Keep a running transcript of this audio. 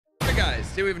guys,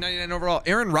 today we have 99 overall.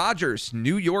 Aaron Rodgers,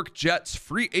 New York Jets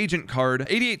free agent card,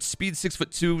 88 speed,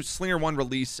 6'2", Slinger 1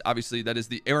 release. Obviously, that is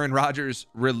the Aaron Rodgers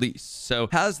release. So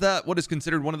has that what is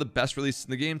considered one of the best releases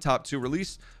in the game, top 2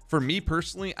 release. For me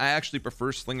personally, I actually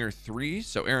prefer Slinger 3.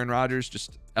 So Aaron Rodgers,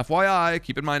 just FYI,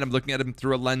 keep in mind, I'm looking at him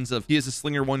through a lens of he is a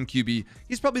Slinger 1 QB.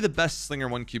 He's probably the best Slinger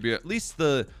 1 QB, at least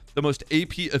the most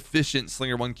AP efficient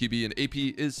Slinger 1 QB, and AP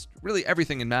is really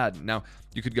everything in Madden. Now,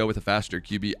 you could go with a faster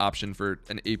QB option for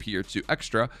an AP or 2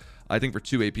 extra. I think for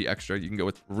 2 AP extra, you can go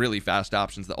with really fast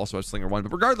options that also have Slinger 1.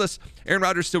 But regardless, Aaron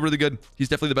Rodgers still really good. He's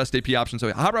definitely the best AP option.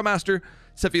 So Hot Route Master,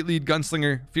 Set Feet Lead,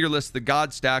 Gunslinger, Fearless, the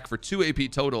God Stack for 2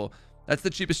 AP total. That's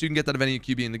the cheapest you can get that of any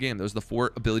QB in the game. Those are the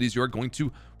 4 abilities you are going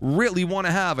to really want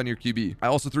to have on your QB. I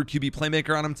also threw QB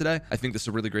Playmaker on him today. I think this is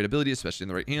a really great ability, especially in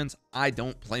the right hands. I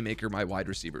don't Playmaker my wide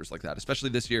receivers like that, especially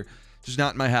this year. Just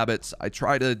not in my habits. I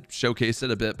try to showcase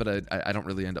it a bit, but I don't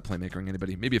really end up Playmakering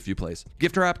anybody. Maybe a few plays.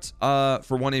 Gift wrapped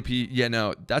for 1 AP. Yeah,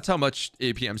 no, that's how much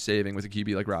AP I'm saving with a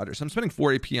QB like Rodgers. I'm spending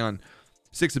 4 AP on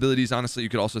 6 abilities. Honestly, you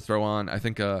could also throw on, I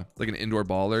think, like an indoor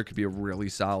baller could be a really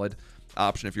solid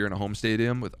option if you're in a home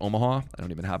stadium with Omaha. I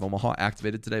don't even have Omaha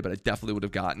activated today, but I definitely would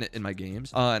have gotten it in my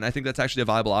games. And I think that's actually a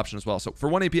viable option as well. So for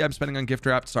 1 AP, I'm spending on gift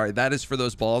wrapped. Sorry, that is for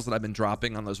those balls that I've been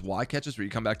dropping on those Y catches where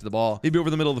you come back to the ball, maybe over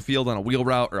the middle of the field on a wheel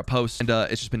route or a post. And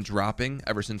it's just been dropping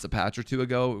ever since a patch or 2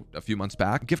 ago, a few months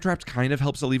back. Gift wrapped kind of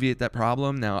helps alleviate that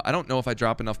problem. Now, I don't know if I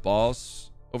drop enough balls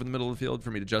over the middle of the field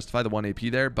for me to justify the 1 AP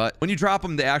there, but when you drop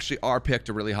them, they actually are picked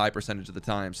a really high percentage of the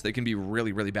time, so they can be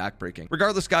really, really backbreaking.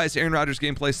 Regardless, guys, Aaron Rodgers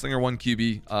gameplay, Slinger 1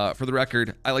 QB. For the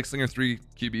record, I like Slinger 3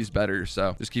 QBs better,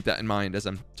 so just keep that in mind as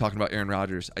I'm talking about Aaron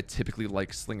Rodgers. I typically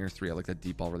like Slinger 3. I like that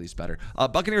deep ball release better.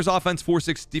 Buccaneers offense,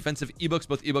 4-6 defensive ebooks,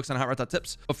 both ebooks on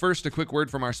HotRoute.tips. But first, a quick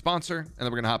word from our sponsor, and then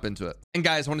we're gonna hop into it. And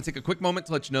guys, I want to take a quick moment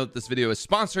to let you know that this video is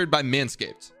sponsored by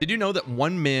Manscaped. Did you know that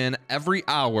 1 man every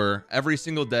hour, every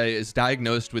single day is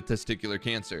diagnosed with testicular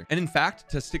cancer? And in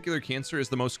fact, testicular cancer is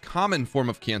the most common form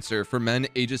of cancer for men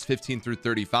ages 15 through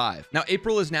 35. Now,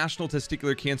 April is National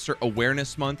Testicular Cancer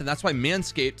Awareness Month, and that's why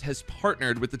Manscaped has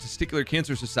partnered with the Testicular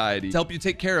Cancer Society to help you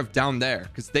take care of down there,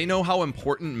 because they know how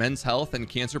important men's health and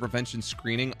cancer prevention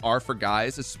screening are for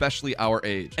guys, especially our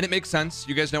age. And it makes sense.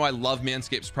 You guys know I love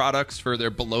Manscaped's products for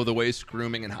their below-the-waist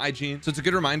grooming and hygiene. So it's a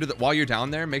good reminder that while you're down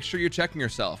there, make sure you're checking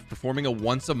yourself, performing a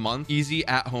once-a-month easy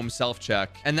at-home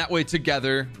self-check, and that way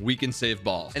together we can save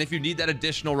balls. And if you need that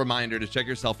additional reminder to check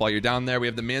yourself while you're down there, we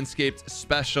have the Manscaped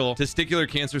special Testicular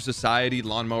Cancer Society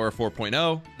Lawnmower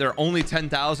 4.0. There are only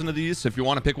 10,000 of these, so if you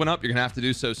want to pick one up, you're gonna have to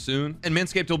do so soon. And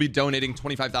Manscaped will be donating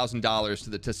 $25,000 to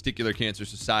the Testicular Cancer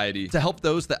Society to help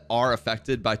those that are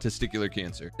affected by testicular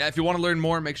cancer. Now, if you want to learn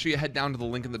more, make sure you head down to the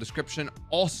link in the description.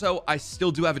 Also, I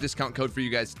still do have a discount code for you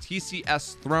guys,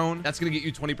 TCS Throne. That's gonna get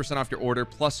you 20% off your order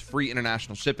plus free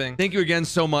international shipping. Thank you again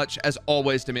so much, as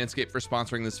always, to Manscaped for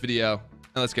sponsoring this video.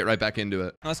 Now let's get right back into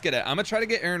it. Let's get it. I'm gonna try to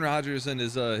get Aaron Rodgers and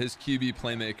his QB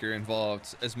Playmaker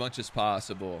involved as much as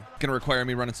possible. Gonna require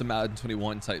me running some Madden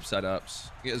 21 type setups.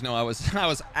 You guys know I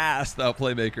was asked about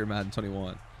Playmaker Madden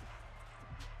 21.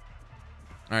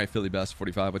 All right, Philly Best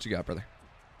 45. What you got, brother?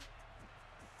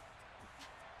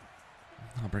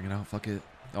 I'll bring it out. Fuck it.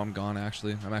 Oh, I'm gone.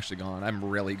 Actually, I'm actually gone. I'm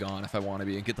really gone if I want to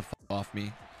be. And get the fuck off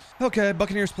me. Okay,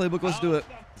 Buccaneers playbook. Let's do it.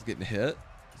 He's getting hit.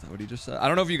 Is that what he just said? I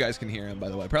don't know if you guys can hear him, by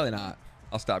the way. Probably not.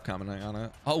 I'll stop commenting on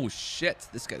it. Oh, shit.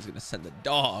 This guy's going to send the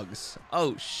dogs.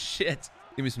 Oh, shit.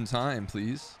 Give me some time,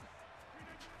 please.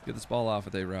 Get this ball off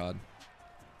with A-Rod.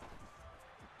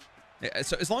 Yeah,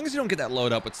 so as long as you don't get that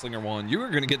load up with Slinger 1, you are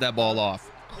going to get that ball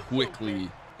off quickly.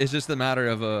 It's just a matter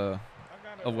of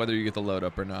whether you get the load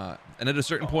up or not. And at a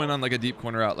certain point on like a deep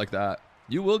corner out like that,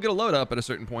 you will get a load up at a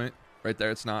certain point. Right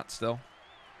there, it's not still.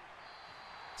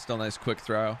 Still nice quick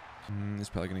throw. He's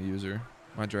probably going to use her.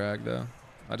 My drag, though.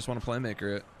 I just want to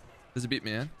Playmaker it. Does it beat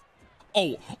me in?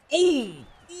 Oh! Oh!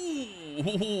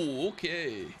 Ooh,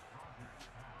 okay.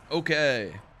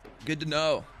 Okay. Good to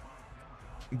know.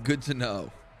 Good to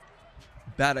know.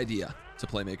 Bad idea to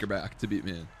Playmaker back to beat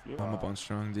me in. Yeah. I'm a bunch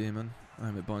strong demon.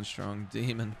 I'm a bunch strong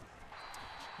demon.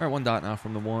 All right, 1 dot now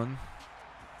from the 1.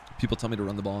 People tell me to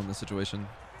run the ball in this situation.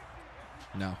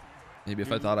 No. Maybe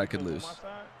if I thought I could lose.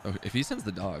 Oh, if he sends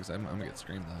the dogs, I'm gonna get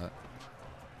screamed at.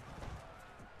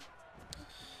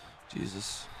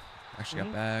 Jesus. Actually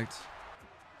got bagged.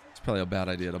 It's probably a bad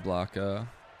idea to block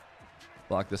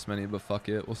this many, but fuck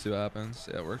it. We'll see what happens.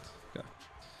 Yeah, it worked. Okay.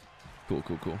 Cool,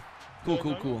 cool, cool. Cool,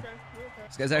 cool, cool.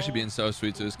 This guy's actually being so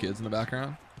sweet to his kids in the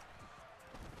background.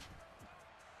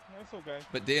 That's okay.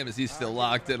 But damn, is he still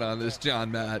locked in on this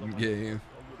John Madden game.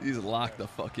 He's locked the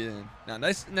fuck in. Now,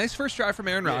 nice first try from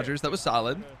Aaron Rodgers. That was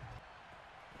solid.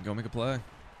 Go make a play.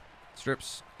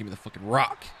 Strips. Give me the fucking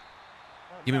rock.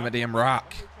 Give me my damn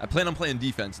rock. I plan on playing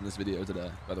defense in this video today,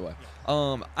 by the way.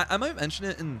 I might mention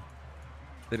it in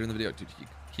later in the video. Dude,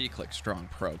 he clicked strong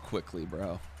pro quickly,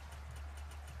 bro.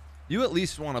 You at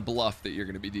least want to bluff that you're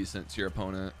going to be decent to your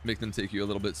opponent. Make them take you a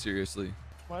little bit seriously.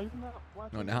 Why you not? Why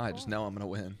No, now I just know I'm going to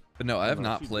win. But no, I have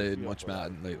not played much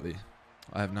Madden lately.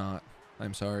 I have not.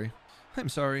 I'm sorry. I'm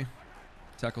sorry.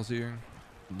 Tackles here.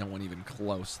 No one even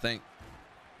close. I need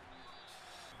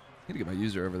to get my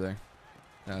user over there.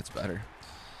 That's better.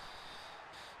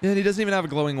 Yeah, and he doesn't even have a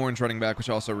glowing orange running back, which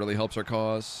also really helps our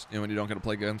cause. You know, when you don't get to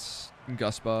play against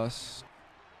Gus Bus.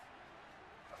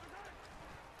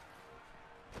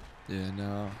 Yeah,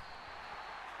 no.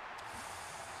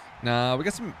 Nah,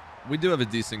 we do have a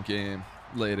decent game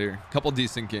later. Couple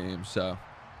decent games, so.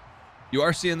 You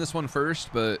are seeing this one first,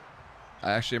 but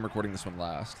I actually am recording this one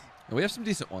last. And we have some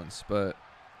decent ones, but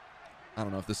I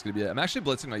don't know if this is going to be it. I'm actually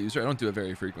blitzing my user. I don't do it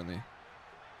very frequently.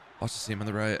 I'll just see him on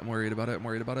the right. I'm worried about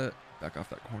it. Back off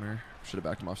that corner. Should have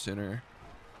backed him off sooner.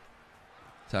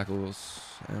 Tackles,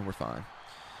 and we're fine.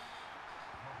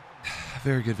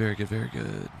 Very good. Very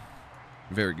good.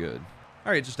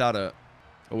 All right, just out of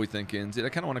what we thinking. Dude, I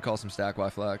kind of want to call some stack Y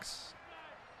flex.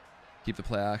 Keep the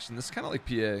play action. This is kind of like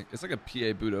PA. It's like a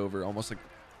PA boot over, almost like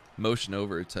motion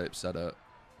over type setup.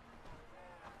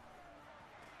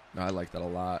 No, I like that a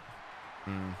lot.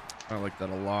 I like that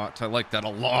a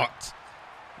lot.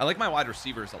 I like my wide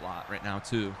receivers a lot right now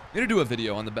too. I'm gonna do a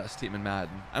video on the best team in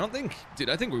Madden. I think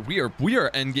we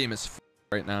are end game as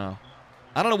right now.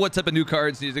 I don't know what type of new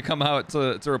cards need to come out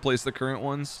to replace the current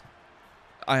ones.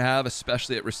 I have,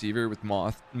 especially at receiver with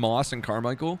Moss and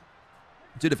Carmichael.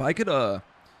 Dude, if I had the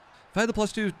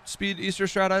 +2 speed Easter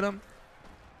strat item,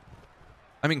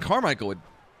 I mean Carmichael would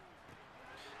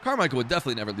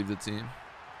definitely never leave the team.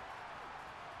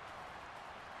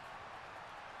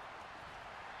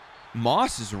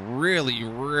 Moss is really,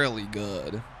 really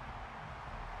good.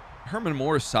 Herman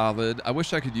Moore is solid. I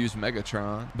wish I could use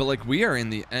Megatron. But, like, we are in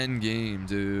the end game,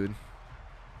 dude.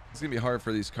 It's going to be hard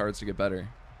for these cards to get better.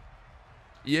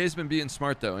 EA's been being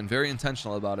smart, though, and very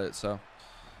intentional about it, so. I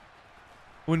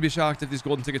wouldn't be shocked if these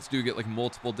golden tickets do get, like,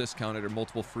 multiple discounted or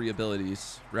multiple free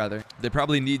abilities, rather. They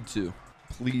probably need to.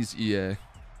 Please, EA.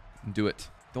 Do it.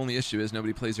 The only issue is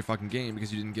nobody plays your fucking game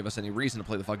because you didn't give us any reason to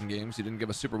play the fucking games. You didn't give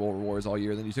us Super Bowl rewards all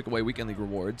year. Then you took away weekend league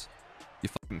rewards. You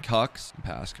fucking cucks.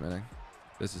 Pass committing.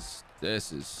 This is.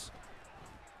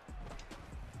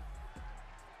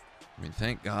 I mean,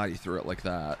 thank God he threw it like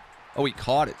that. Oh, he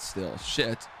caught it still.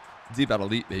 Shit. Deep out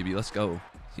elite, baby. Let's go.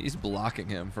 He's blocking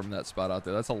him from that spot out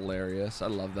there. That's hilarious. I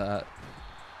love that.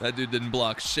 That dude didn't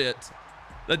block shit.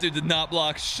 That dude did not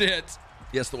block shit.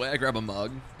 Yes, the way I grab a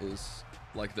mug is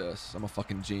like this. I'm a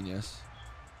fucking genius.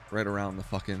 Right around the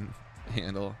fucking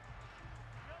handle.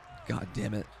 God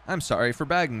damn it. I'm sorry for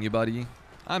bagging you, buddy.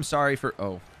 I'm sorry for...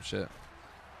 Oh, shit.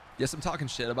 Yes, I'm talking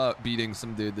shit about beating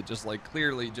some dude that just, like,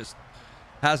 clearly just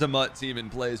has a MUT team and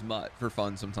plays MUT for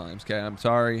fun sometimes, okay? I'm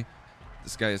sorry.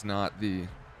 This guy is not the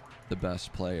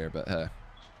best player, but hey.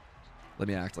 Let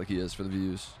me act like he is for the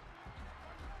views.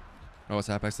 Oh, it's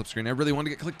halfback slip screen. I really wanted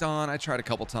to get clicked on. I tried a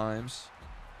couple times.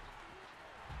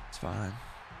 It's fine.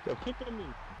 Yo, kicking me.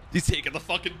 He's taking the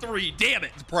fucking 3. Damn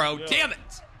it, bro. Yo. Damn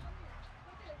it.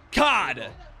 God.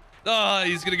 Oh,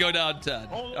 he's going to go down 10.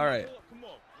 All right.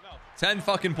 10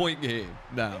 fucking point game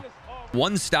now.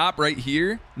 One stop right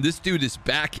here. This dude is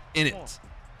back in it.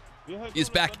 He's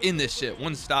back in this shit.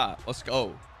 One stop. Let's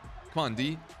go. Come on,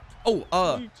 D.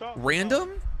 Oh,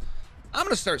 random? I'm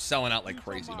going to start selling out like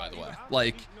crazy, by the way.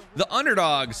 Like, the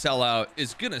underdog sellout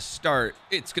is going to start.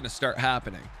 It's going to start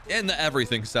happening. And the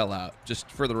everything sellout, just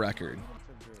for the record.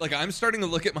 Like, I'm starting to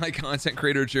look at my content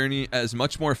creator journey as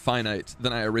much more finite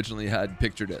than I originally had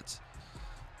pictured it.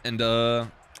 And,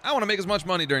 I want to make as much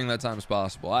money during that time as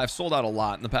possible. I've sold out a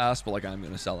lot in the past, but, like, I'm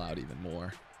going to sell out even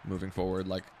more moving forward.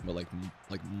 Like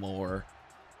more.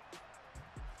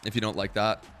 If you don't like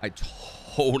that, I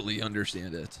totally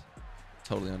understand it.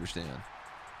 Totally understand.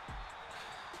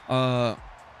 And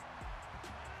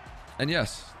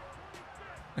yes,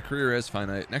 my career is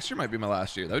finite. Next year might be my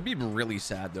last year. That would be really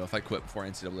sad though if I quit before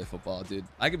NCAA football, dude.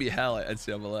 I could be hell at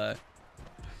NCAA.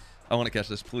 I want to catch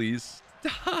this, please.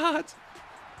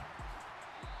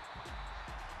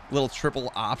 Little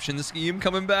triple option scheme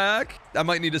coming back. I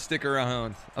might need to stick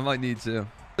around. I might need to.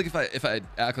 Like if I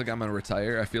act like I'm gonna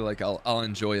retire, I feel like I'll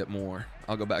enjoy it more.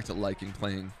 I'll go back to liking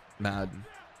playing Madden.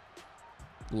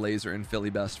 Laser and Philly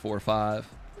best 4-5.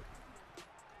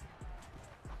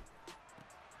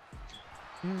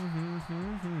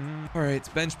 All right, it's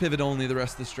bench pivot only the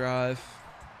rest of this drive.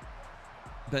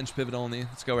 Bench pivot only.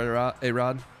 Let's go,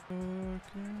 A-Rod.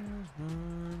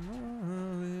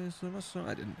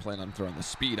 I didn't plan on throwing the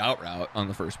speed out route on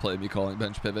the first play of me calling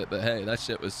bench pivot, but hey, that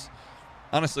shit was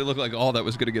honestly looked like all that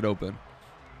was going to get open.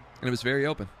 And it was very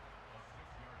open.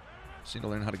 Just need to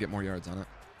learn how to get more yards on it.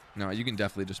 No, you can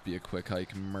definitely just be a quick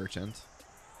hike merchant.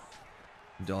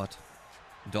 Dot.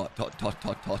 Dot, dot, dot,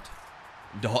 dot, dot.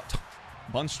 Dot.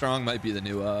 Bunch strong might be the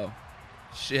new O.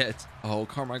 Shit. Oh,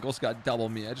 Carmichael's got double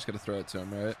me. I just got to throw it to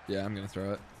him, right? Yeah, I'm going to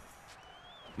throw it.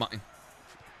 Mine.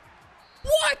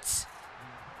 What?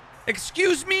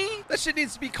 Excuse me? That shit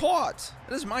needs to be caught.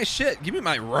 That is my shit. Give me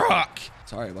my rock.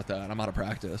 Sorry about that. I'm out of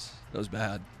practice. That was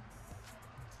bad.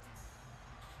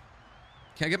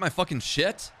 Can I get my fucking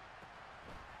shit?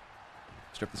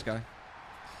 Strip this guy.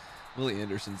 Willie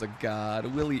Anderson's a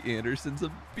god. Willie Anderson's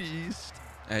a beast.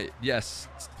 Hey, yes,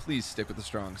 please stick with the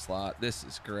strong slot. This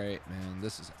is great, man.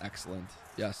 This is excellent.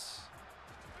 Yes.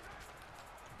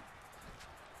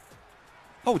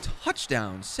 Oh,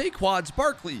 touchdown. Saquad's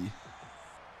Barkley.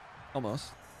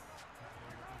 Almost.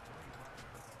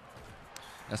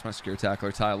 That's my secure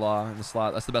tackler, Ty Law, in the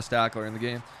slot. That's the best tackler in the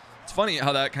game. It's funny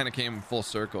how that kind of came full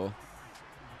circle.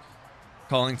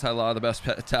 Calling Ty Law the best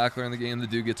tackler in the game. The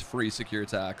dude gets free secure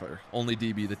tackler. Only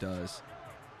DB that does.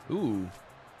 Ooh.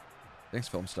 Thanks,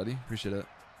 film study. Appreciate it.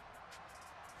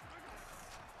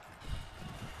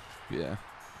 Yeah.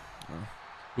 Well,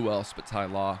 who else but Ty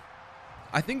Law?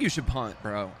 I think you should punt,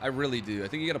 bro. I really do. I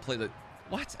think you got to play the...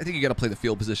 What? I think you got to play the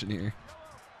field position here.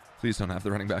 Please don't have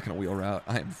the running back in a wheel route.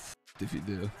 I am f***ed if you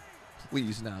do.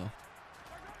 Please, no.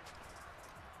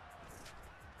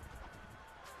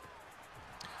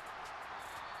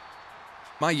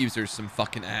 My user's some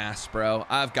fucking ass, bro.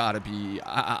 I've got to be...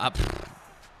 I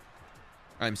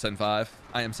am Sen 5.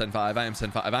 I am Sen 5. I am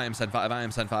Sen 5. I am Sen 5. I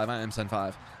am Sen 5. I am Sen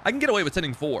 5. I can get away with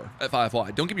sending 4 at 5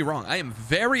 wide. Don't get me wrong. I am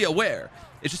very aware.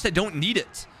 It's just I don't need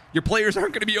it. Your players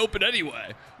aren't going to be open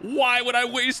anyway. Why would I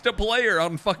waste a player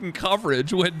on fucking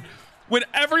coverage when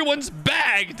everyone's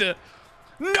bagged?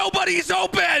 Nobody's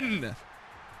open.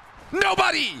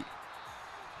 Nobody.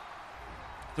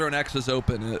 Throw an X is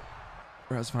open.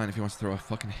 Bro, it's fine if he wants to throw a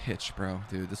fucking hitch, bro.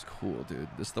 Dude, this is cool, dude.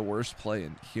 This is the worst play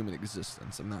in human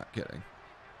existence. I'm not kidding.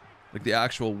 Like, the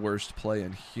actual worst play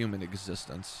in human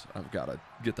existence. I've got to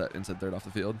get that inside third off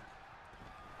the field.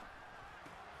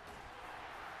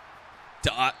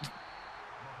 Dot.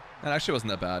 That actually wasn't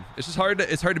that bad. It's just hard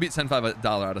to beat Sen $5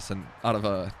 out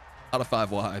of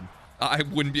 5 wide. I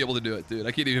wouldn't be able to do it, dude.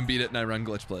 I can't even beat it, and I run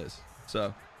glitch plays.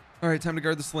 So, all right, time to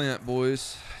guard the slant,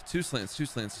 boys. 2 slants, 2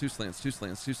 slants, 2 slants, 2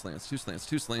 slants, 2 slants, 2 slants,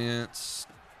 2 slants.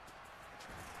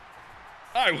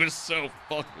 I was so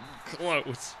fucking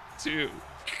close, too.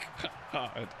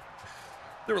 God.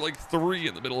 There were like 3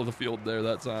 in the middle of the field there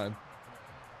that time.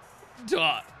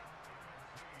 Dot.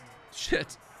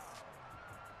 Shit.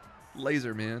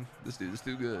 Laser, man. This dude is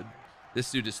too good.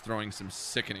 This dude is throwing some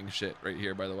sickening shit right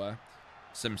here, by the way.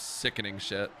 Some sickening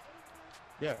shit.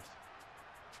 Yes.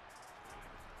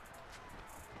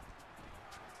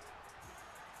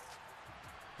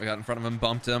 I got in front of him,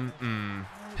 bumped him,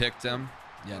 picked him.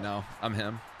 Yeah, no, I'm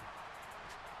him.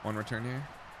 1 return here.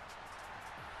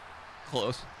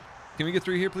 Close. Can we get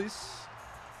 3 here, please?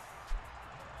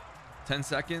 10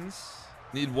 seconds.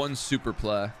 Need 1 super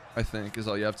play, I think, is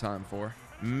all you have time for.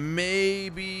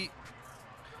 Maybe.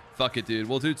 Fuck it, dude.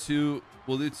 We'll do 2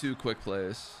 quick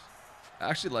plays. I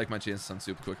actually like my chances on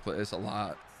super quick plays a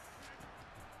lot.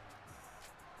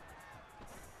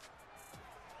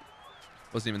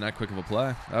 Wasn't even that quick of a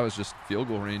play. That was just field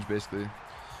goal range, basically.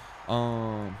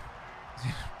 Ran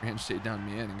straight down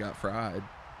me in and got fried.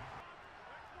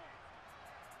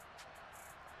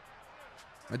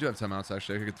 I do have timeouts,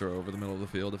 actually. I could throw over the middle of the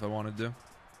field if I wanted to.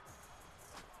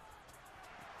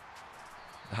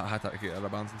 I thought I could get out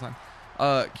of bounds in time.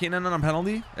 Keenan on a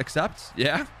penalty? Accept?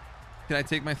 Yeah? Can I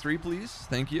take my 3, please?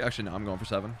 Thank you. Actually, no, I'm going for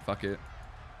 7. Fuck it.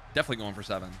 Definitely going for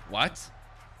 7. What?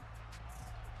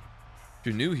 If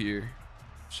you're new here,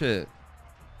 shit.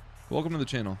 Welcome to the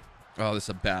channel. Oh, this is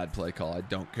a bad play call. I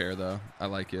don't care, though. I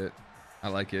like it. I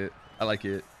like it. I like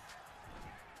it.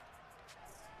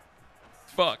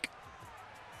 Fuck.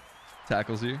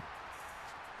 Tackles you.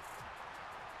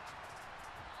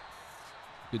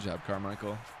 Good job,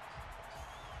 Carmichael.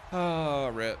 Oh,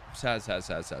 rip. Sad, sad,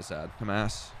 sad, sad, sad. I'm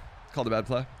ass. Called a bad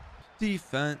play.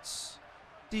 Defense.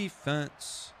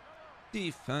 Defense.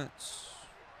 Defense.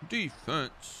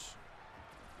 Defense.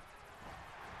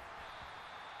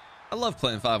 I love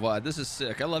playing 5 wide. This is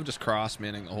sick. I love just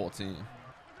cross-manning the whole team.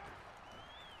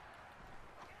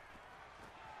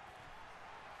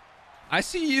 I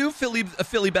see you, Philly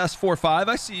Best 4-5.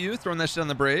 I see you throwing that shit on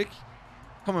the break.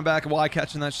 Coming back while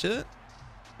catching that shit.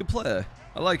 Good play.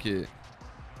 I like it.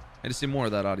 I need to see more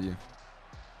of that out of you.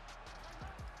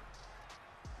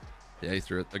 Yeah, he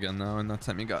threw it again though, and that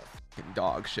time he got fucking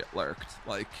dog shit lurked.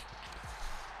 Like,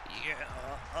 yeah,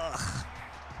 ugh.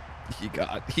 He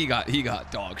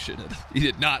got dog shitted. He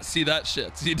did not see that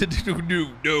shit. He did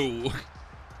no.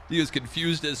 He was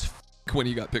confused as fuck when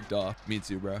he got picked off. Me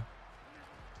too, bro.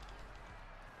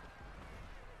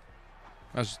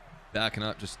 I was just backing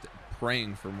up, just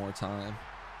praying for more time.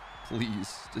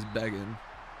 Please, just begging.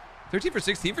 13 for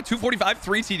 16 for 245,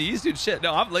 3 TDs, dude. Shit,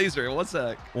 no, I'm laser. One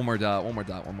sec. One more dot.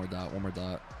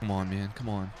 Come on, man. Come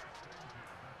on.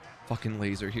 Fucking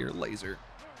laser here, laser.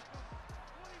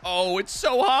 Oh, it's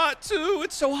so hot too.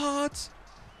 It's so hot.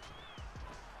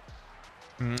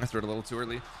 I threw it a little too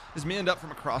early. His manned up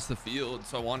from across the field,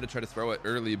 so I wanted to try to throw it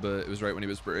early, but it was right when he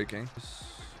was breaking.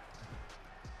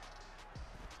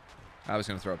 I was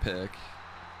gonna throw a pick.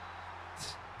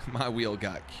 My wheel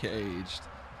got caged.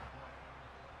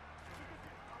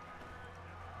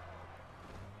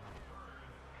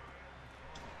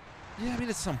 Yeah, I mean,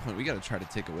 at some point, we got to try to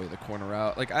take away the corner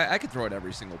route. Like, I could throw it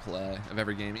every single play of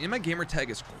every game. And my gamer tag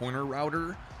is corner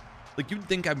router. Like, you'd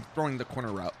think I'm throwing the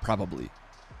corner route, probably.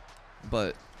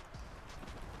 But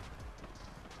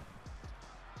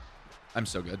I'm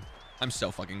so good. I'm so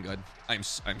fucking good. I'm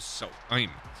so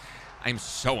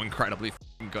incredibly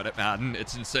fucking good at Madden.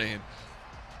 It's insane.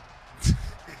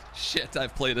 Shit,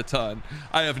 I've played a ton.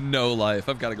 I have no life.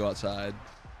 I've got to go outside.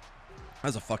 That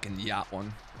was a fucking yacht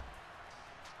one.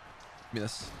 Give me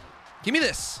this. Give me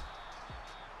this.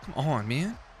 Come on,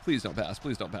 man. Please don't pass.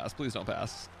 Please don't pass. Please don't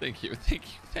pass. Thank you. Thank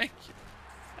you. Thank you.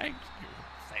 Thank you.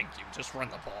 Thank you. Just run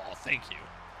the ball. Thank you.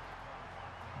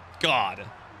 God.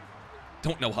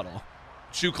 Don't know huddle.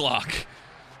 Shoe clock.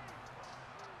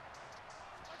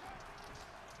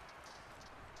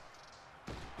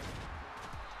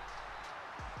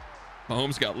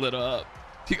 Mahomes got lit up.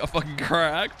 He got fucking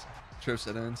cracked. Trip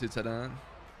set in. Two set in.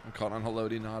 I'm caught on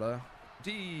Haloti Nada.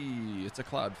 D. It's a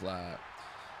cloud flat.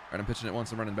 All right, I'm pitching it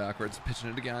once. I'm running backwards. Pitching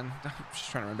it again. I'm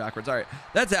just trying to run backwards. All right,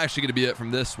 that's actually going to be it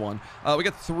from this one. We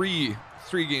got three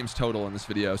games total in this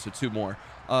video, so 2 more.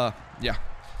 Yeah,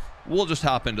 we'll just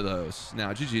hop into those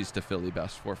now. GG's to Philly,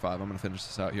 best 4-5. I'm going to finish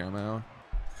this out here on my own.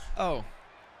 Oh,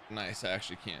 nice. I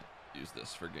actually can't use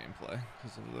this for gameplay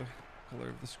because of the color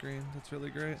of the screen. That's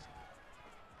really great.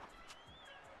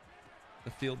 The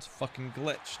field's fucking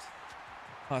glitched.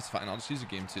 Oh, that's fine. I'll just use a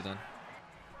game 2 then.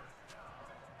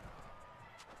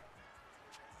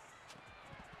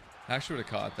 I actually would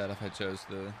have caught that if I chose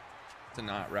to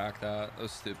not rack that. That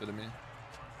was stupid of me.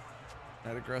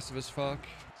 That aggressive as fuck.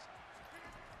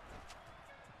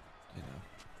 You know.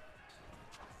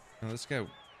 No, this guy.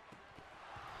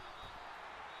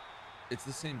 It's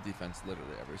the same defense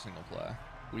literally every single play.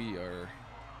 We are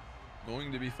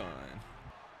going to be fine.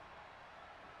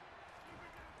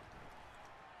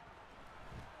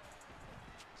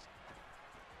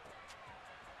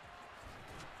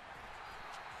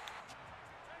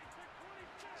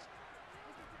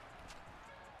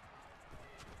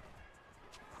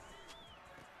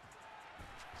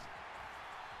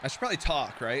 I should probably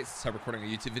talk, right? Since I'm recording a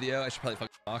YouTube video, I should probably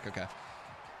fucking talk. Okay.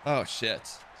 Oh,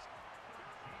 shit.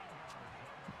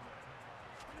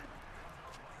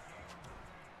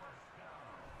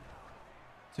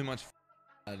 Too much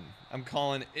fun. I'm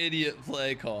calling idiot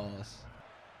play calls.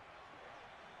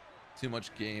 Too much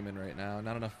gaming right now.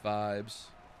 Not enough vibes.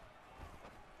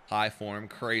 High form.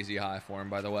 Crazy high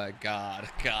form, by the way. God.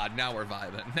 Now we're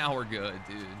vibing. Now we're good,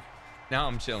 dude. Now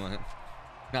I'm chilling.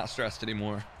 Not stressed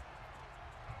anymore.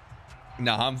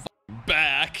 Nah, I'm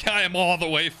back. I am all the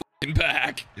way fucking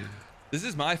back. This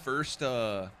is my first,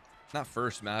 not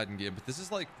first Madden game, but this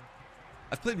is like,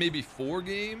 I've played maybe 4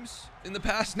 games in the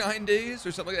past 9 days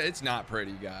or something like that. It's not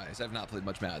pretty, guys. I've not played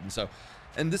much Madden. So,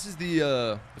 and this is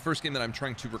the first game that I'm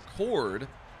trying to record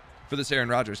for this Aaron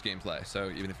Rodgers gameplay.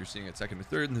 So even if you're seeing it second or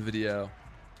third in the video,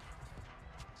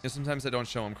 you know, sometimes I don't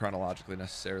show them chronologically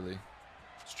necessarily.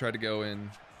 Just try to go in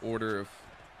order of,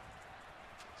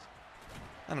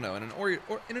 I don't know, in an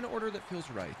order that feels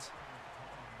right.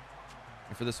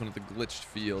 And for this one, with the glitched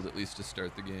field, at least to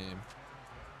start the game.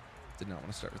 Did not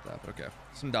want to start with that, but okay.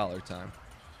 Some dollar time.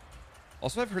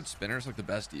 Also, I've heard spinner's like the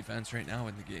best defense right now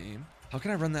in the game. How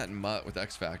can I run that in MUT with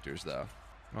X Factors, though?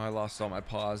 Oh, I lost all my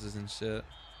pauses and shit.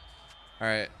 All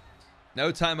right.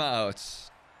 No timeouts.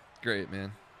 Great,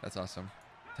 man. That's awesome.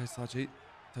 Tight slots 8.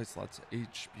 Tight slots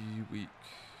HB weak.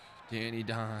 Danny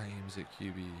Dimes at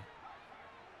QB.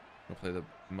 I'll play the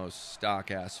most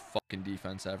stock ass fucking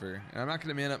defense ever. And I'm not going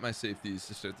to man up my safeties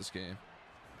to start this game.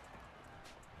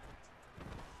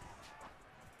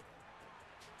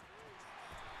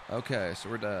 Okay, so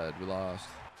we're dead. We lost.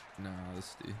 No, this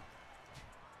is D.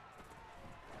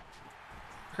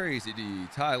 Crazy D.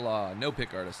 Ty Law. No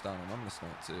pick artist on him. I'm going to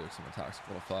stunt too because I'm a toxic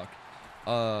little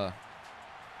fuck.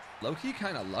 Low-key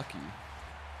kind of lucky.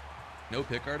 No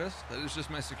pick artist. That is just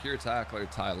my secure tackler,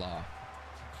 Ty Law.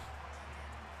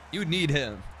 You would need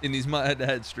him in these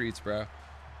head-to-head streets, bro.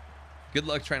 Good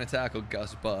luck trying to tackle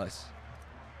Gus Bus.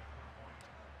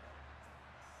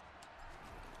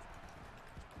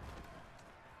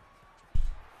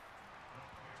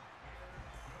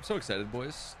 I'm so excited,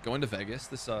 boys. Going to Vegas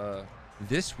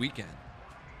this weekend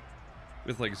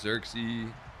with like Xerxes,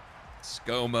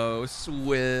 ScoMo,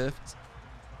 Swift.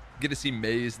 Get to see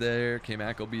Maze there.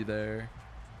 K-Mac will be there.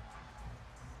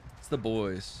 It's the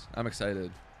boys. I'm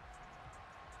excited.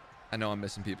 I know I'm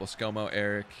missing people. ScoMo,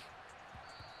 Eric.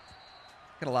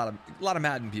 Got a lot of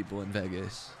Madden people in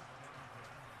Vegas.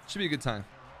 Should be a good time.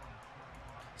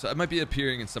 So I might be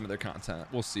appearing in some of their content.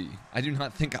 We'll see. I do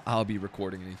not think I'll be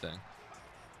recording anything.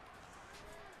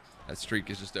 That streak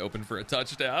is just open for a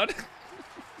touchdown.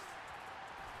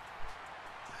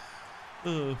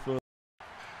 Oh fuck.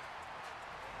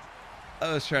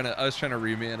 I was trying to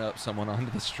reman up someone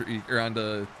onto the streak or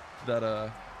onto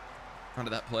that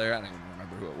player. I don't even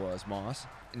remember who it was. Moss.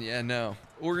 And yeah, no.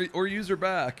 Or user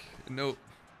back. Nope.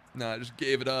 No, I just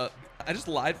gave it up. I just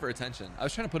lied for attention. I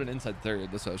was trying to put an inside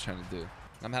third. That's what I was trying to do.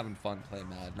 I'm having fun playing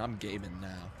Madden. I'm gaming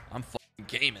now. I'm fucking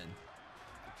gaming.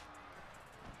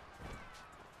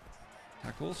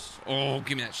 Tackles. Oh,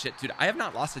 give me that shit, dude. I have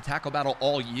not lost a tackle battle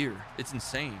all year. It's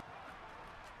insane.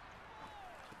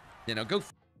 You know, go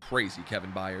crazy,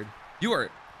 Kevin Byard. You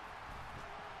are...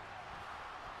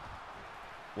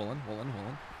 Woolen.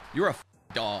 You're a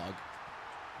dog.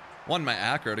 Won my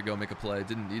acro to go make a play.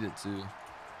 Didn't need it to.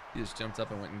 He just jumped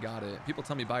up and went and got it. People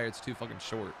tell me Byard's too fucking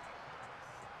short.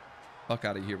 Fuck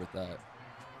out of here with that.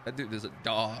 That dude is a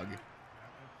dog.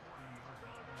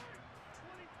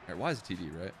 Alright, why is it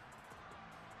TD, right?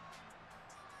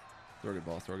 Throw a good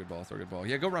ball, throw a good ball, throw a good ball.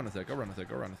 Yeah, go run with it, go run with it,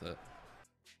 go run with it.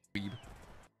 Weeb.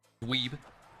 Weeb.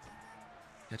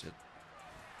 Catch it.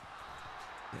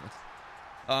 Damn it.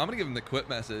 I'm gonna give him the quit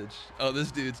message. Oh, this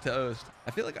dude's toast.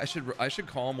 I feel like I should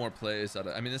call more plays out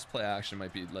of, I mean, this play action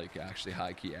might be like actually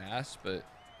high key ass, but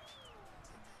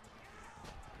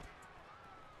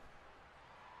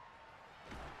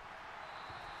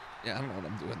yeah, I don't know what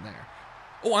I'm doing there.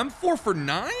 Oh, I'm 4 for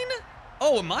 9?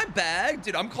 Oh, in my bag?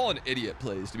 Dude, I'm calling idiot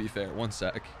plays, to be fair. One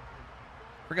sec.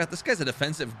 Forgot this guy's a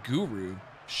defensive guru.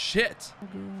 Shit.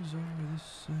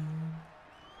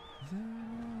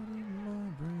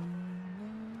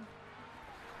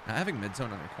 Now, having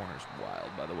mid-zone on your corner is wild,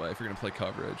 by the way, if you're going to play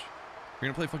coverage. If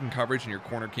you're going to play fucking coverage and your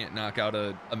corner can't knock out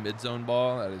a mid-zone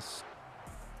ball, that is...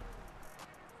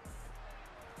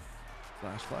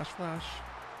 Flash, flash, flash.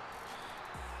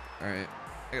 All right.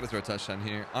 I got to throw a touchdown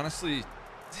here. Honestly,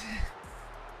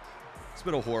 it's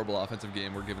been a horrible offensive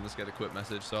game. We're giving this guy a quit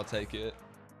message, so I'll take it.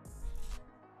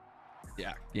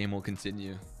 Yeah, game will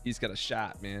continue. He's got a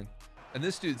shot, man. And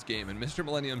this dude's gaming. Mr.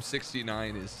 Millennium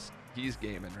 69 is... He's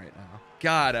gaming right now.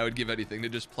 God, I would give anything to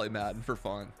just play Madden for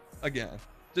fun. Again.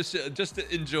 Just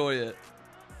to enjoy it.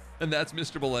 And that's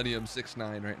Mr. Millennium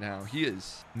 69 right now. He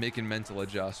is making mental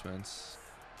adjustments.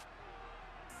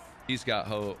 He's got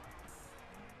hope.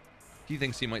 He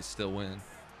thinks he might still win.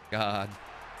 God.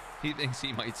 He thinks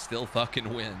he might still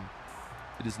fucking win.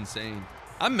 It is insane.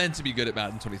 I'm meant to be good at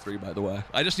Madden 23, by the way.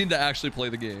 I just need to actually play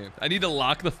the game. I need to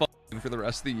lock the fuck in for the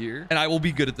rest of the year. And I will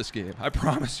be good at this game. I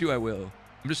promise you I will.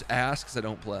 I'm just ass because I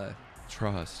don't play.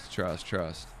 Trust, trust,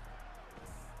 trust.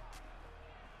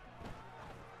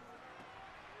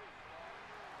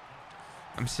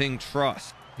 I'm saying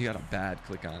trust. He got a bad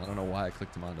click on. I don't know why I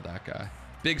clicked him onto that guy.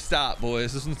 Big stop,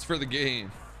 boys. This one's for the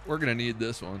game. We're going to need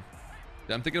this one.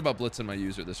 Yeah, I'm thinking about blitzing my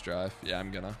user this drive. Yeah, I'm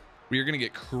going to. We are going to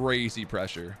get crazy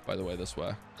pressure, by the way, this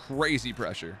way. Crazy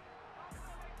pressure.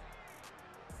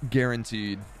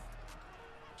 Guaranteed.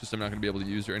 Just I'm not going to be able to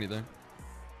use or anything.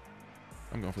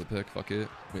 I'm going for the pick. Fuck it.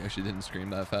 We actually didn't scream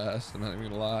that fast. I'm not even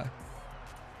going to lie.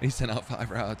 He sent out 5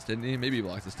 routes, didn't he? Maybe he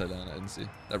blocked his tight end. I didn't see.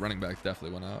 That running back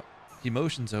definitely went out. He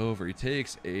motions over. He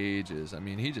takes ages. I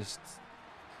mean, he just...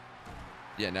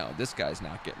 Yeah, no, this guy's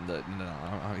not getting the... No,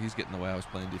 he's getting the way I was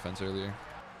playing defense earlier.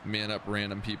 Man up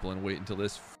random people and wait until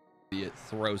this idiot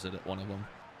throws it at one of them.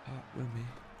 Hot with me.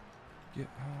 Get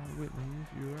hot with me if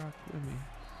you rock with me.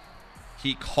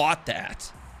 He caught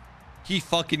that. He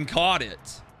fucking caught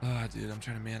it. Oh, dude, I'm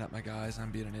trying to man up my guys.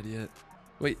 I'm being an idiot.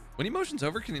 Wait, when he motions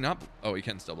over, can he not... Oh, he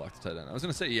can still block the tight end. I was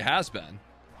going to say he has been.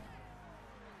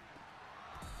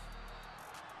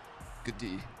 Good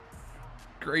D.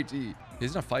 Great D.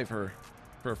 He's going to fight for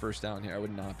a first down here. I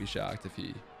would not be shocked if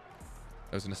he...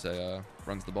 I was going to say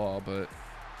runs the ball, but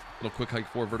little quick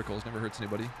hike 4 verticals never hurts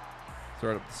anybody.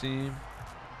 Throw it up the seam.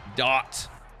 Dot.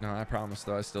 No, I promise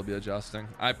though I still be adjusting.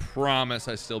 I promise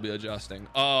I still be adjusting.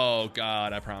 Oh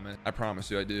God, I promise. I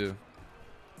promise you I do.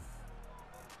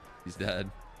 He's dead.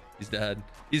 He's dead.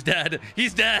 He's dead.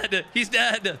 He's dead. He's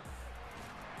dead.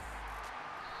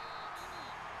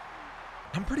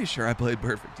 I'm pretty sure I played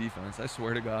perfect defense. I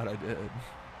swear to God I did.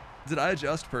 Did I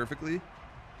adjust perfectly?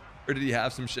 Or did he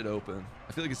have some shit open?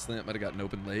 I feel like his slant might have gotten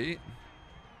open late.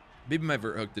 Maybe my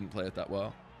vert hook didn't play it that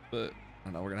well. But I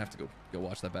don't know. We're going to have to go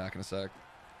watch that back in a sec.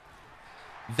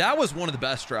 That was one of the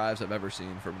best drives I've ever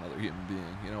seen from another human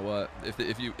being. You know what?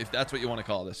 If that's what you want to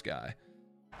call this guy.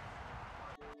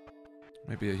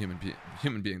 Might be a human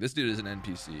being. This dude is an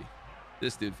NPC.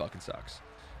 This dude fucking sucks.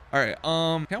 All right.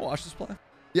 Can I watch this play?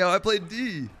 Yo, I played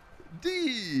D.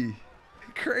 D.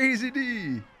 Crazy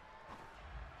D.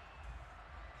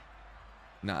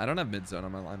 Nah, I don't have mid zone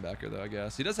on my linebacker though, I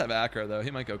guess. He does have acro though. He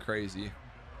might go crazy. You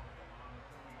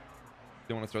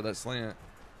don't want to throw that slant.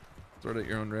 Throw it at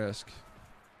your own risk.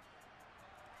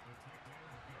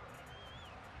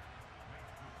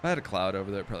 If I had a cloud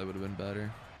over there, it probably would have been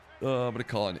better. I'm going to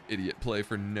call an idiot play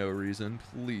for no reason.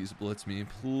 Please blitz me.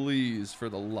 Please, for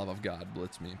the love of God,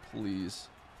 blitz me. Please.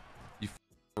 You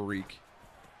freak.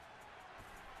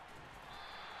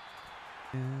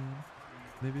 And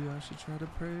maybe I should try to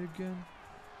pray again.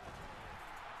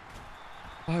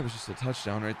 Oh, it was just a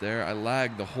touchdown right there. I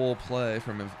lagged the whole play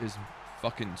from his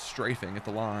fucking strafing at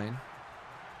the line.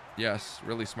 Yes,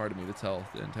 really smart of me to tell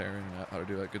the entire internet how to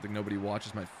do it. Good thing nobody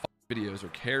watches my videos or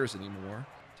cares anymore.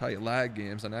 That's how you lag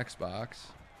games on Xbox.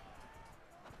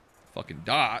 Fucking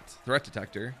dot. Threat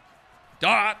detector.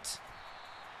 Dot.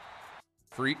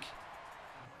 Freak.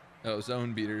 Oh,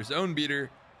 zone beater. Zone beater.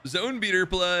 Zone beater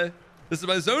play. This is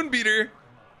my zone beater.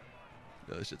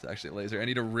 Oh, this shit's actually a laser. I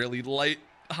need a really light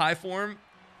high form.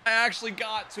 I actually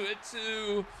got to it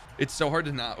too. It's so hard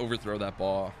to not overthrow that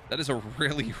ball. That is a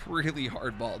really, really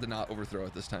hard ball to not overthrow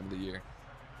at this time of the year.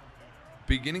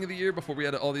 Beginning of the year, before we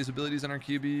had all these abilities on our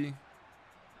QB.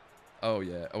 Oh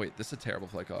yeah. Oh wait, this is a terrible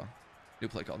play call. New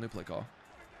play call. New play call.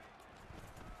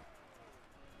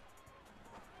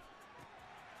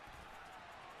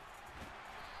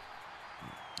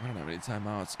 I don't have any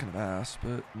timeouts. Kind of ass,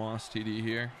 but Moss TD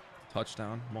here.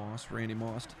 Touchdown. Moss. Randy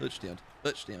Moss. Touchdown.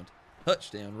 Touchdown.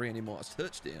 Touchdown. Randy Moss.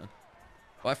 Touchdown.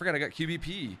 Oh, I forgot I got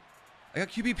QBP. I got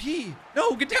QBP.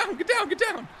 No, get down. Get down. Get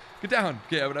down. Get down.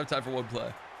 Okay, I would have time for one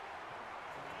play.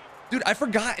 Dude, I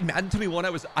forgot in Madden 21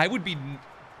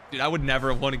 I would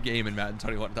never have won a game in Madden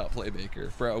 21 without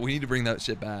Playmaker. Bro, we need to bring that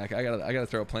shit back. I gotta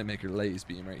throw a Playmaker lays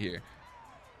beam right here.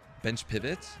 Bench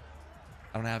pivot?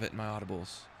 I don't have it in my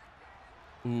audibles.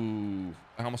 Ooh,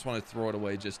 I almost want to throw it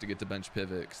away just to get to bench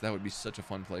pivot because that would be such a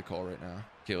fun play call right now.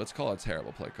 Okay, let's call a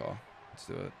terrible play call. Let's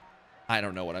do it. I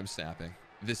don't know what I'm snapping.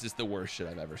 This is the worst shit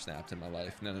I've ever snapped in my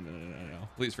life. No.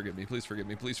 Please forgive me. Please forgive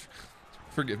me. Please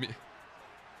forgive me.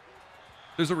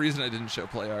 There's a reason I didn't show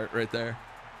play art right there.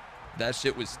 That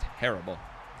shit was terrible.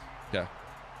 Okay.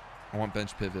 I want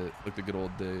bench pivot like the good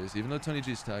old days. Even though Tony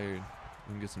G's tired,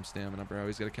 we can get some stamina, bro.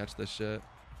 He's got to catch this shit.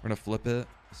 We're going to flip it.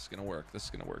 This is going to work. This is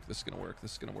going to work. This is going to work.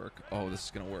 This is going to work. Oh, this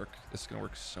is going to work. This is going to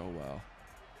work so well.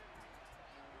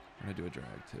 I'm going to do a drag,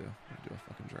 too. I'm going to do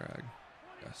a fucking drag.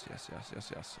 Yes, yes, yes,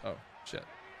 yes, yes. Oh, shit.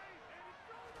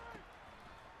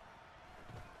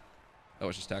 That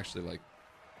was just actually, like,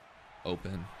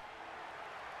 open.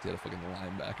 He had a fucking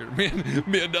linebacker.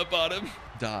 Man up on him.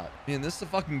 Dot. Man, this is a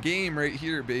fucking game right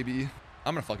here, baby.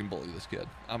 I'm going to fucking bully this kid.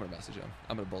 I'm going to message him.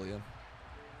 I'm going to bully him.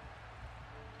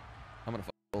 I'm going to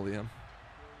bully him.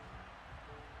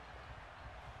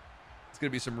 It's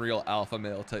going to be some real alpha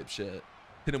male type shit.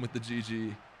 Hit him with the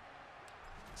GG.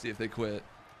 See if they quit.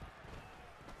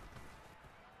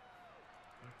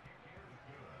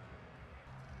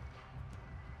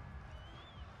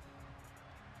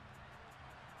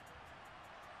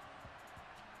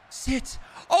 Sit.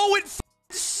 Oh, it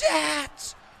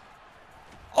sat.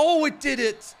 Oh, it did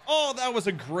it. Oh, that was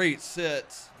a great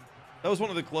sit. That was one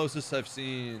of the closest I've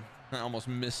seen. I almost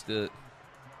missed it.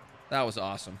 That was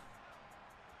awesome.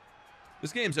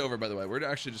 This game's over, by the way. We're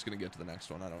actually just going to get to the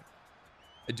next one.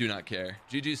 I do not care.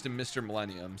 GG's to Mr.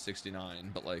 Millennium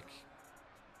 69, but like,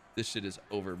 this shit is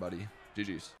over, buddy.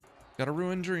 GG's. Gotta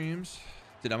ruin dreams.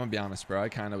 Dude, I'm gonna be honest, bro. I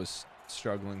kind of was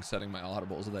struggling setting my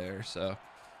audibles there, so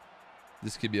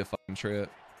this could be a fucking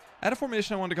trip. I had a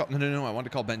formation I wanted to call. No. I wanted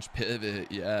to call bench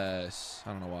pivot. Yes.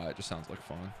 I don't know why. It just sounds like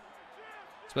fun.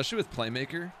 Especially with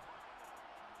Playmaker.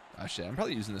 Oh, shit. I'm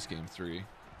probably using this game 3.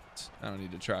 I don't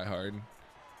need to try hard.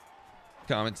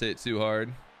 Commentate too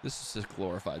hard. This is a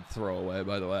glorified throwaway,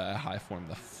 by the way. I high formed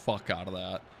the fuck out of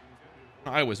that.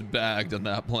 I was bagged on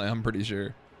that play, I'm pretty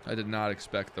sure. I did not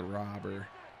expect the robber.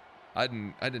 I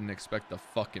didn't expect the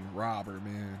fucking robber,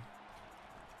 man.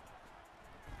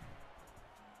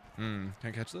 Can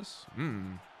I catch this?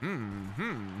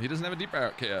 He doesn't have a deep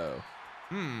route KO.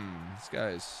 This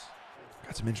guy's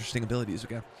got some interesting abilities.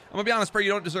 Okay. I'm gonna be honest, bro.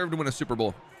 You don't deserve to win a Super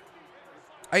Bowl.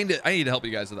 I need to help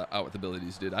you guys out with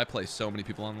abilities, dude. I play so many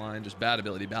people online. Just bad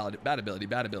ability, bad ability,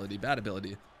 bad ability, bad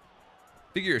ability.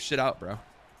 Figure your shit out, bro.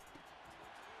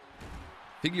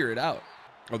 Figure it out.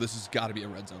 Oh, this has got to be a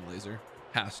red zone laser.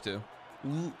 Has to.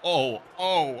 Oh.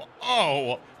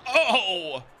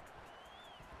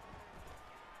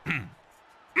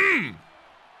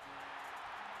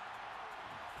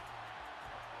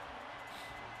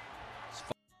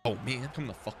 Oh man, come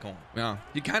the fuck on. Yeah,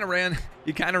 you kind of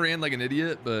ran like an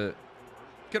idiot, but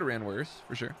could have ran worse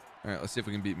for sure. All right, let's see if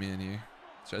we can beat me in here.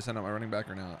 Should I send out my running back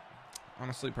or not?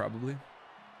 Honestly, probably.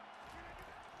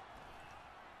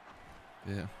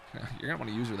 Yeah, you're gonna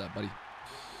want to use her that, buddy.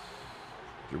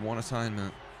 Your one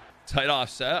assignment. Tight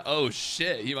offset. Oh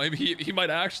shit, he might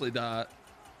actually die.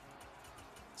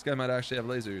 This guy might actually have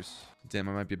lasers. Damn,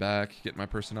 I might be back. Getting my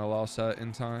personnel all set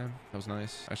in time. That was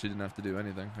nice. Actually didn't have to do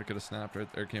anything. I could have snapped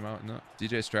right there. Came out. No.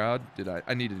 DJ Stroud.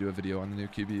 I need to do a video on the new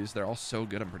QBs. They're all so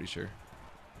good, I'm pretty sure.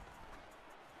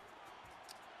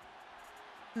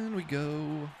 And we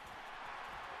go.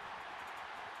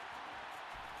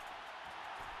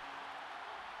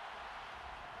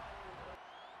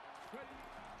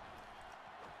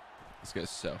 This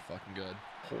guy's so fucking good.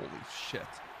 Holy shit.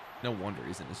 No wonder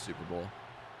he's in the Super Bowl.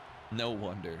 No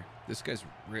wonder. This guy's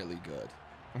really good.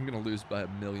 I'm gonna lose by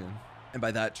 1,000,000. And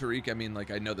by that, Tariq, I mean,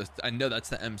 like, I know that's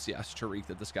the MCS Tariq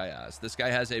that this guy has. This guy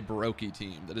has a brokey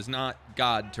team. That is not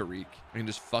God Tariq. I can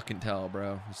just fucking tell,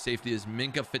 bro. His safety is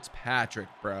Minka Fitzpatrick,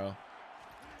 bro.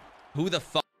 Who the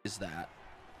fuck is that?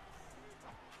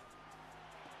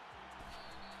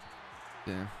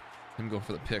 Yeah. Him going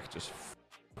for the pick just...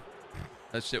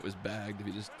 That shit was bagged if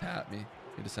he just tapped me.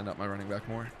 Need to send out my running back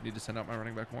more. Need to send out my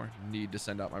running back more. Need to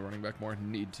send out my running back more.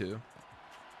 Need to.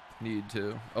 Need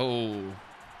to. Oh.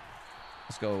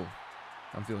 Let's go.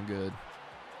 I'm feeling good.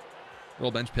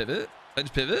 Little bench pivot.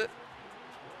 Bench pivot.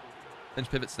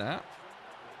 Bench pivot snap.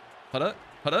 Hudda.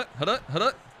 Hudda. Hudda.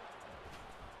 Hudda.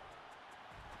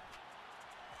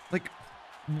 Like,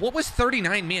 what was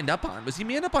 39 manned up on? Was he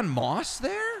manned up on Moss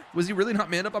there? Was he really not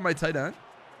manned up on my tight end?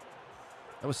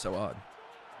 That was so odd.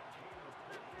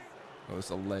 Oh, this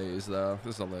is a laze, though.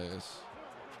 This is a laze.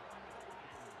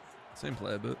 Same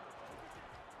play, but...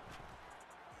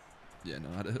 Yeah,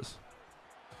 no, it is.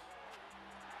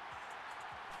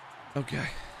 Okay.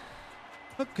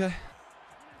 Okay.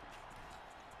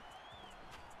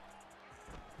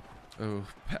 Oh,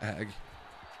 bag.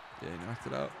 Yeah, he knocked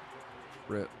it out.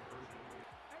 Rip.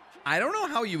 I don't know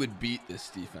how you would beat this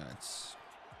defense.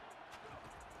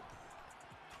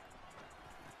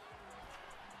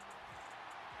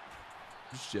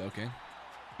 Just joking.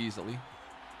 Easily.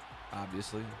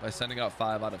 Obviously. By sending out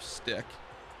 5 out of stick.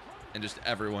 And just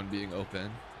everyone being open.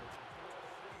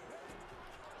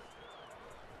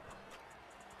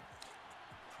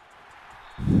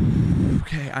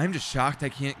 Okay, I'm just shocked I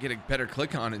can't get a better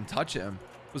click on and touch him.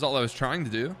 Was all I was trying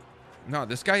to do. No,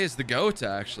 this guy is the GOAT,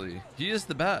 actually. He is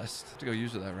the best. I have to go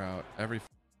use that route every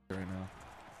right now.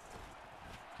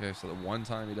 Okay, so the one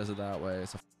time he does it that way,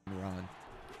 it's a run.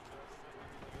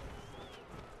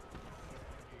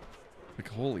 Like,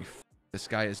 holy f, this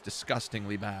guy is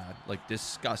disgustingly bad. Like,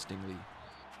 disgustingly.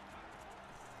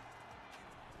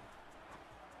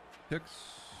 Picks.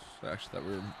 I actually thought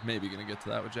we were maybe going to get to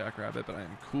that with Jackrabbit, but I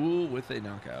am cool with a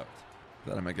knockout.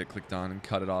 Thought I might get clicked on and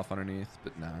cut it off underneath,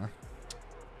 but nah. Not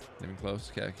even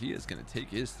close. Okay, he is going to take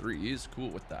his 3. He is cool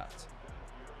with that.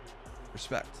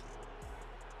 Respect.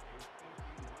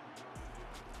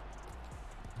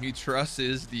 He trusts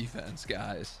his defense,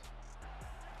 guys.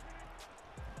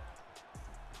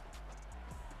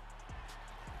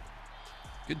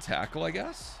 Good tackle, I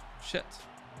guess. Shit.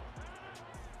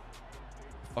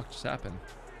 What the fuck just happened?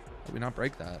 Did we not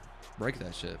break that? Break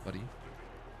that shit, buddy.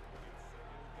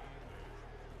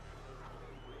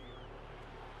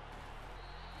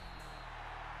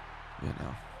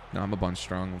 Yeah, no, I'm a bunch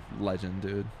strong legend,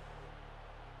 dude.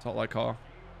 That's all I call.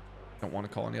 Don't want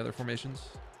to call any other formations.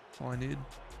 That's all I need.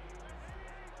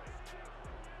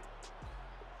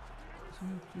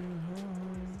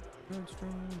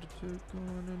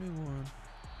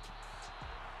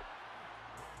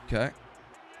 Okay.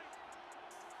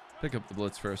 Pick up the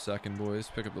blitz for a second, boys.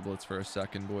 Pick up the blitz for a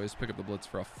second, boys. Pick up the blitz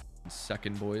for a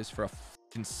second, boys. For a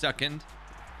second.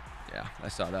 Yeah, I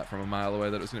saw that from a mile away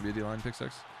that it was going to be a D-line pick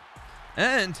 6.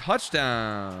 And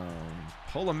touchdown.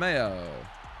 Polomeo.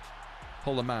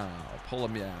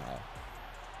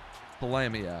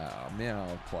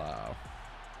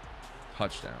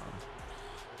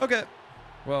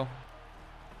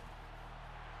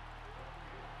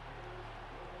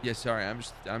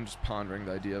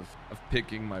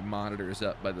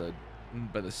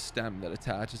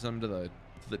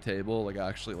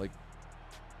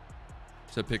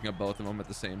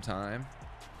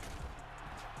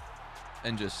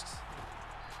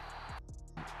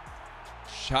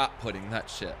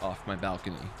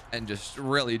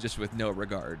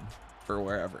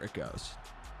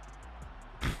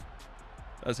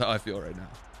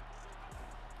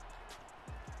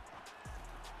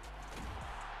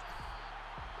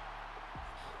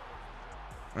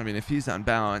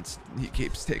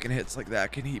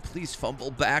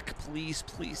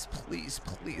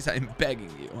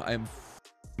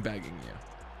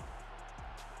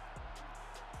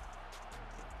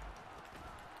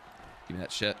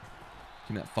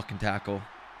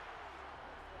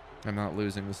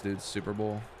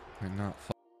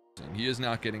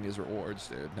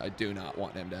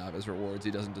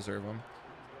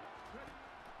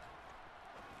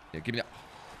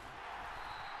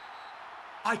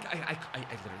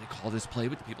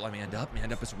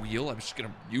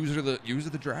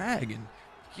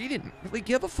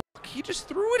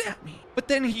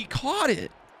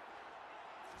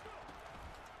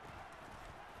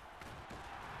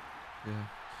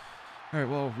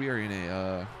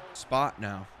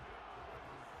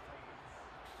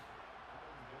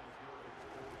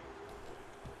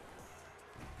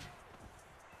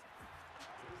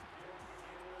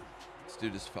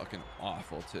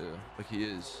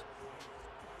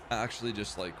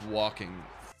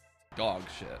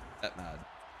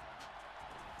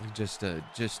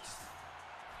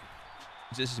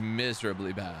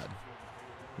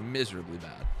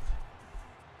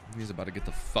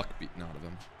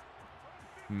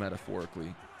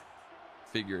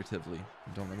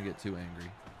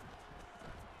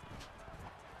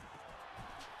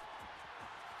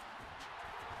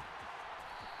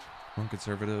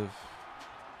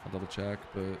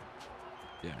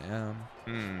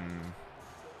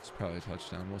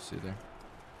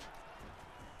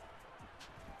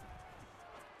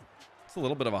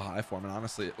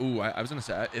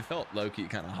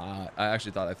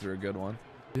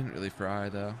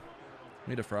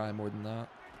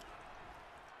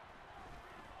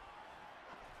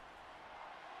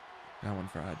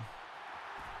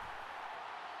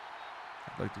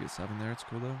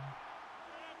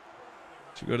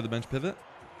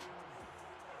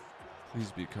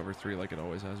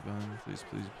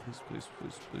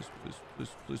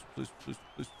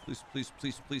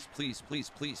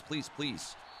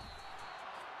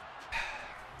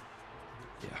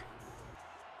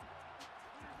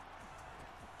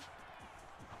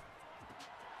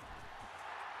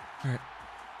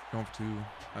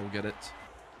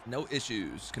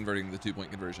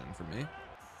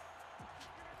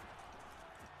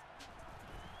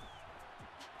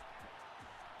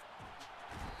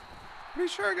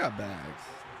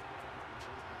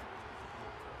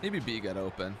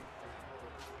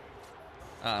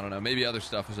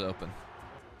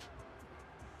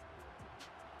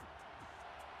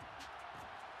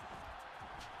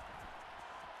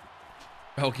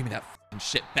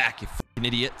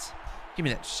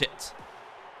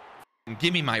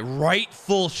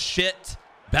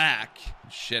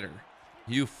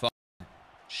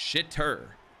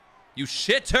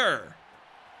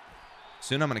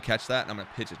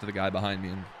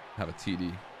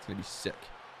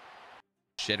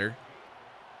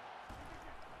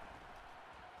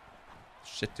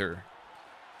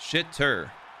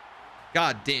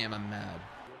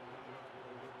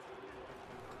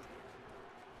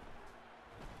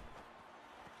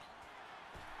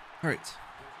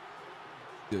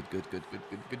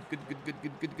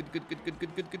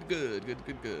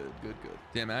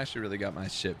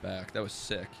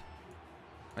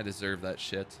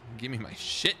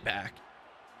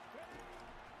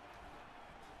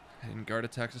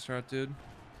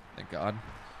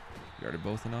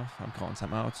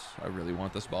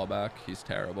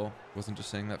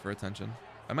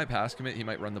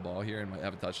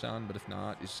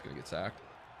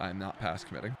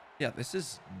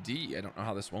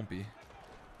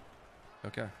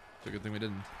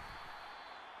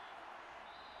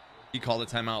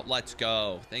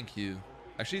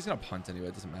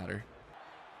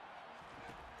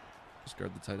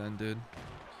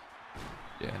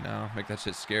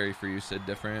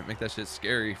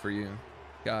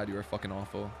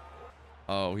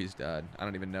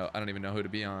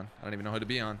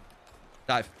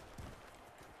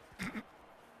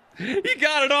 He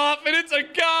got it off, and it's a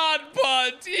god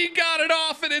punt. He got it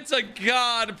off, and it's a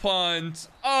god punt.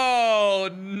 Oh,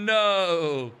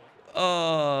 no.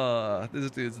 Oh,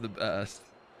 this dude's the best.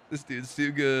 This dude's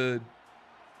too good.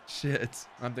 Shit.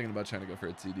 I'm thinking about trying to go for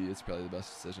a TD. It's probably the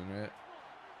best decision, right?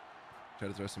 Try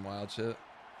to throw some wild shit.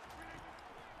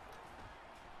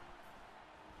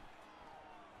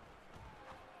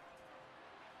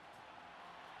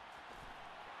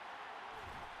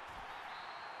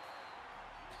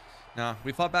 Nah,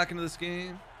 we fought back into this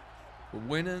game. We're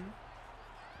winning.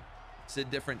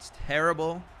 Sid difference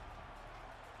terrible.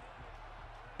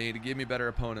 They need to give me better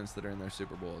opponents that are in their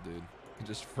Super Bowl, dude. And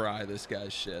just fry this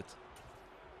guy's shit.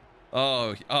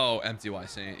 Oh, empty Y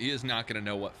saying he is not gonna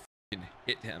know what fucking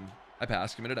hit him. I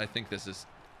passed committed. I think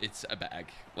it's a bag.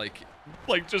 Like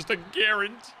just a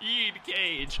guaranteed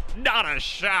cage, not a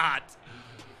shot.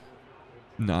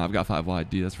 No, I've got 5 wide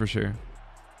D, that's for sure.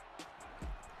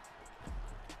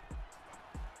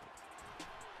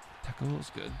 Tackle's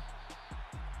good.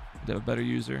 They have a better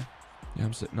user. Yeah,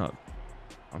 I'm sitting up.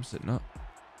 I'm sitting up.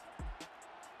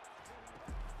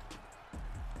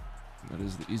 That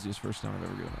is the easiest first down I've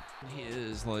ever given up. He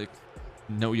is like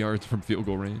no yards from field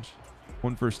goal range.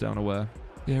 1 first down away.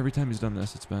 Yeah, every time he's done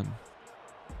this, it's been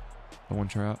a 1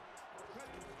 try out.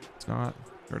 It's not.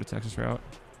 Throw to Texas route.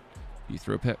 You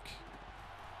throw a pick.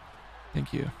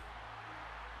 Thank you.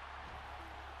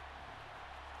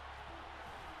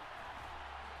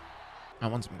 I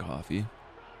want some coffee.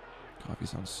 Coffee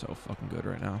sounds so fucking good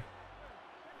right now.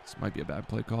 This might be a bad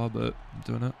play call, but I'm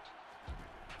doing it.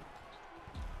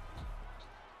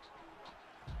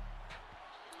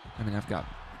 I mean, I've got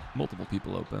multiple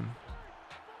people open.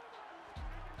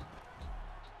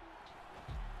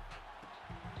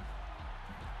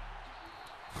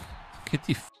 Get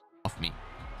the f off me.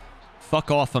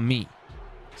 Fuck off of me.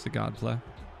 It's a god play.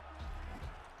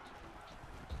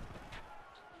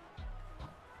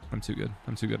 I'm too good.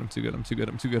 I'm too good. I'm too good. I'm too good.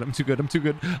 I'm too good. I'm too good. I'm too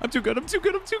good. I'm too good. I'm too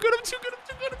good. I'm too good. I'm too good. I'm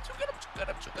too good. I'm too good. I'm too good.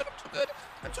 I'm too good. I'm too good.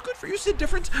 I'm too good for you, Sid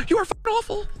Difference. You are fucking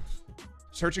awful.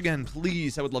 Search again,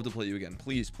 please. I would love to play you again.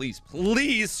 Please, please,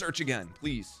 please search again,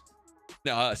 please.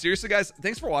 No, seriously, guys.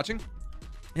 Thanks for watching.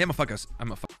 Hey, I'm a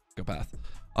psychopath.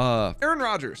 Aaron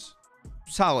Rodgers,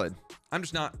 solid. I'm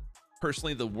just not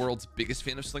personally the world's biggest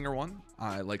fan of Slinger 1.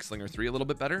 I like Slinger 3 a little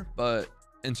bit better, but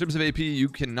in terms of AP, you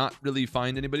cannot really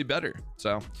find anybody better.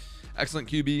 So, excellent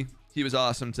QB. He was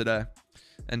awesome today.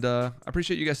 And I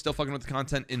appreciate you guys still fucking with the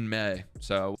content in May.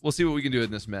 So we'll see what we can do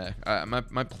in this May.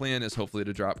 My plan is hopefully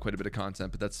to drop quite a bit of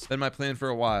content, but that's been my plan for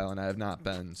a while, and I have not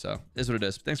been. So it is what it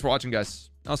is. Thanks for watching, guys.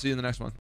 I'll see you in the next one.